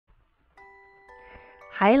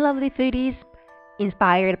Hi lovely foodies!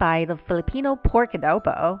 Inspired by the Filipino pork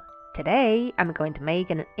adobo, today I'm going to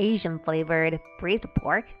make an Asian flavored braised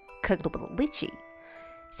pork cooked with lychee.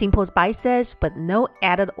 Simple spices with no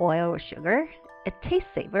added oil or sugar. It tastes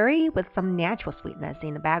savory with some natural sweetness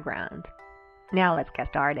in the background. Now let's get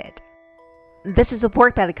started. This is the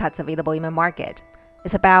pork belly cuts available in my market.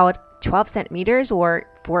 It's about 12 centimeters or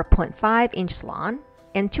 4.5 inches long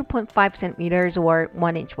and 2.5 centimeters or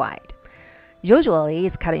 1 inch wide. Usually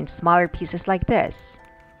it's cut into smaller pieces like this,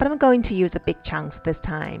 but I'm going to use the big chunks this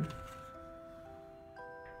time.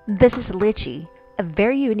 This is lychee, a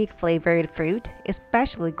very unique flavored fruit,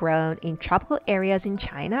 especially grown in tropical areas in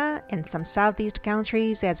China and some Southeast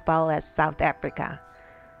countries as well as South Africa.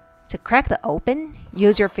 To crack it open,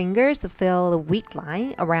 use your fingers to feel the weak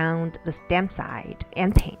line around the stem side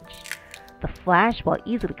and pinch. The flesh will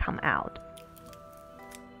easily come out.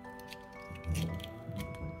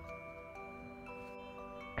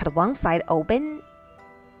 Cut one side open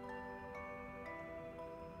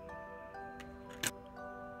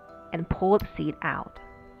and pull the seed out.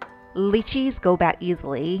 Lychees go bad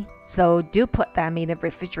easily, so do put them in the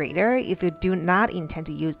refrigerator if you do not intend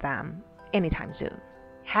to use them anytime soon.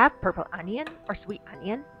 Half purple onion or sweet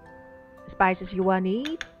onion, spices you will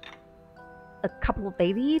need, a couple of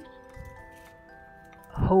bay leaves,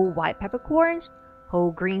 whole white peppercorns, whole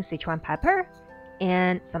green Sichuan pepper,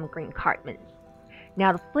 and some green cardamoms.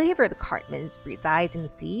 Now the flavor of the cardamoms resides in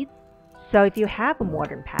the seeds, so if you have a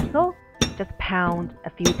mortar and pestle, just pound a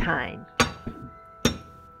few times.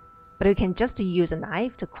 But you can just use a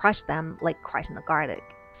knife to crush them like crushing the garlic.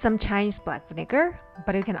 Some Chinese black vinegar,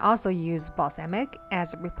 but you can also use balsamic as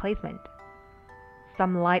a replacement.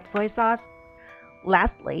 Some light soy sauce.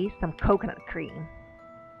 Lastly, some coconut cream.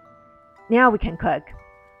 Now we can cook.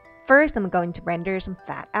 First, I'm going to render some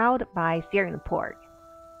fat out by searing the pork.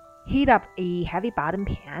 Heat up a heavy bottom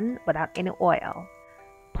pan without any oil.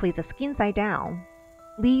 Place the skin side down.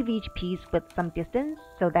 Leave each piece with some distance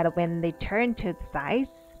so that when they turn to the sides,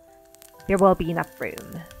 there will be enough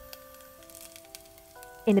room.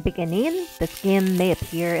 In the beginning, the skin may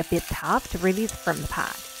appear a bit tough to release from the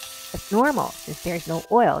pot. It's normal since there's no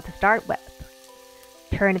oil to start with.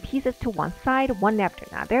 Turn the pieces to one side one after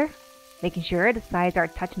another, making sure the sides are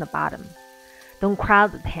touching the bottom. Don't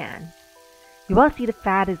crowd the pan. You will see the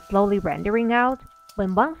fat is slowly rendering out.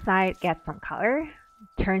 When one side gets some color,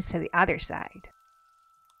 turns to the other side.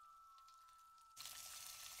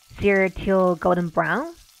 Sear till golden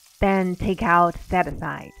brown, then take out, set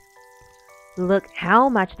aside. Look how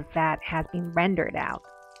much the fat has been rendered out.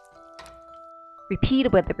 Repeat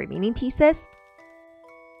with the remaining pieces.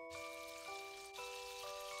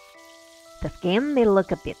 The skin may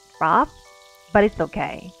look a bit rough, but it's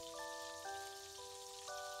okay.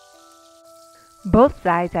 Both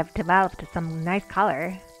sides have developed some nice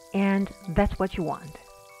color, and that's what you want.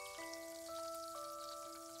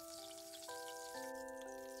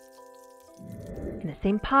 In the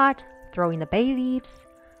same pot, throw in the bay leaves,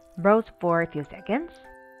 roast for a few seconds,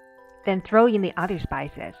 then throw in the other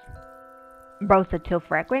spices. Roast it till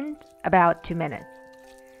fragrant, about 2 minutes.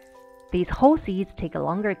 These whole seeds take a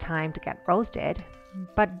longer time to get roasted,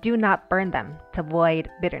 but do not burn them to avoid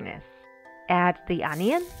bitterness. Add the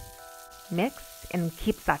onion, mix, and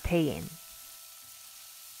keep sauteing.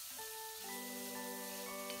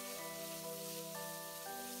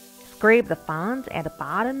 Scrape the fond at the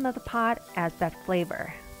bottom of the pot as that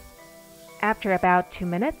flavor. After about 2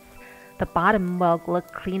 minutes, the bottom will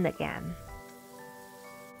look clean again.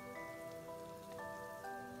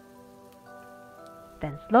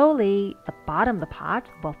 Then slowly, the bottom of the pot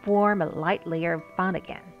will form a light layer of fond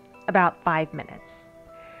again, about 5 minutes.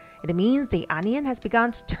 It means the onion has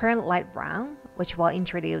begun to turn light brown, which will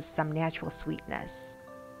introduce some natural sweetness.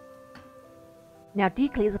 Now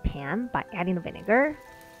deglaze the pan by adding the vinegar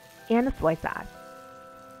and the soy sauce.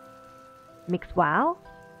 Mix well.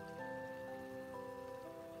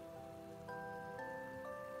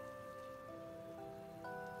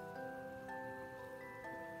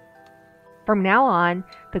 From now on,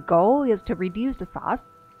 the goal is to reduce the sauce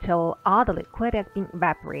till all the liquid has been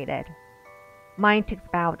evaporated. Mine takes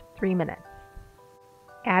about 3 minutes.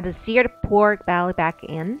 Add the seared pork belly back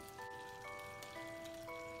in.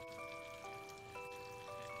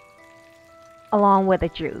 Along with the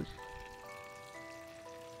juice.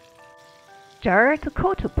 Stir to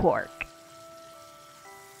coat the pork.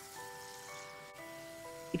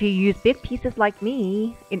 If you use big pieces like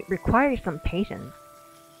me, it requires some patience.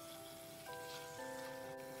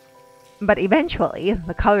 But eventually,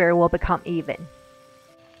 the color will become even.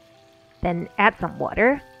 Then add some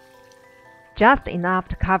water, just enough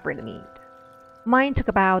to cover the meat. Mine took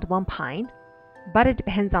about 1 pint. but it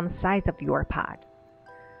depends on the size of your pot.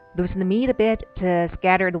 Loosen the meat a bit to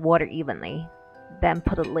scatter the water evenly, then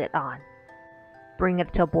put the lid on. Bring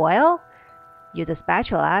it to a boil. Use a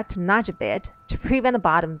spatula to nudge a bit to prevent the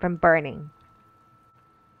bottom from burning.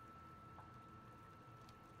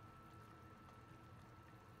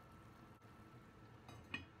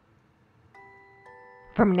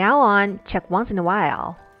 From now on, check once in a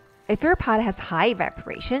while. If your pot has high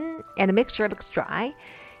evaporation and the mixture looks dry,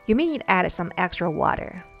 you may need to add some extra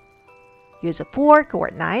water. Use a fork or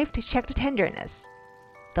a knife to check the tenderness.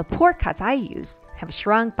 The pork cuts I use have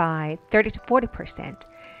shrunk by 30 to 40%,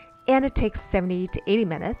 and it takes 70 to 80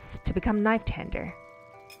 minutes to become knife tender.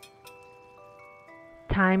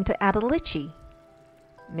 Time to add the lychee.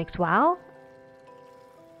 Mix well.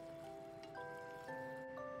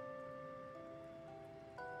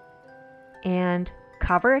 And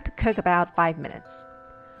cover it to cook about 5 minutes.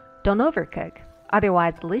 Don't overcook,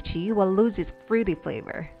 otherwise the lychee will lose its fruity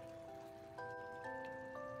flavor.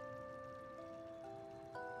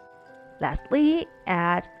 Lastly,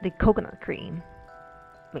 add the coconut cream.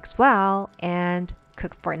 Mix well and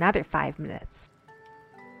cook for another 5 minutes.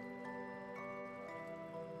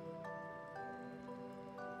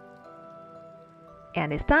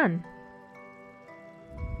 And it's done.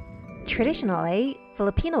 Traditionally,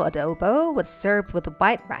 Filipino adobo was served with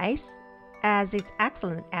white rice, as it's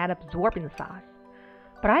excellent at absorbing the sauce.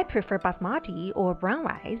 But I prefer basmati or brown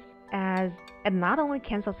rice, as it not only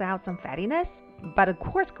cancels out some fattiness, but the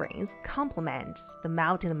coarse grains complement the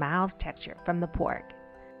melt-in-the-mouth texture from the pork.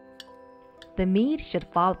 The meat should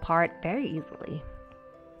fall apart very easily.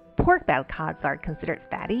 Pork belly cuts are considered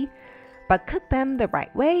fatty, but cook them the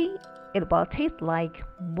right way, it will taste like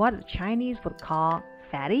what the Chinese would call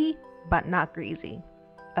fatty, but not greasy.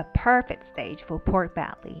 A perfect stage for pork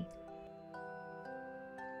belly.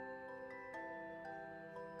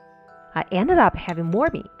 I ended up having more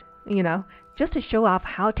meat, just to show off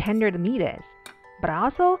how tender the meat is. But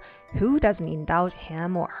also, who doesn't indulge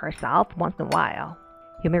him or herself once in a while?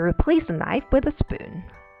 You may replace the knife with a spoon.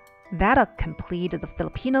 That'll complete the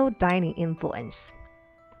Filipino dining influence.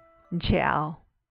 Ciao.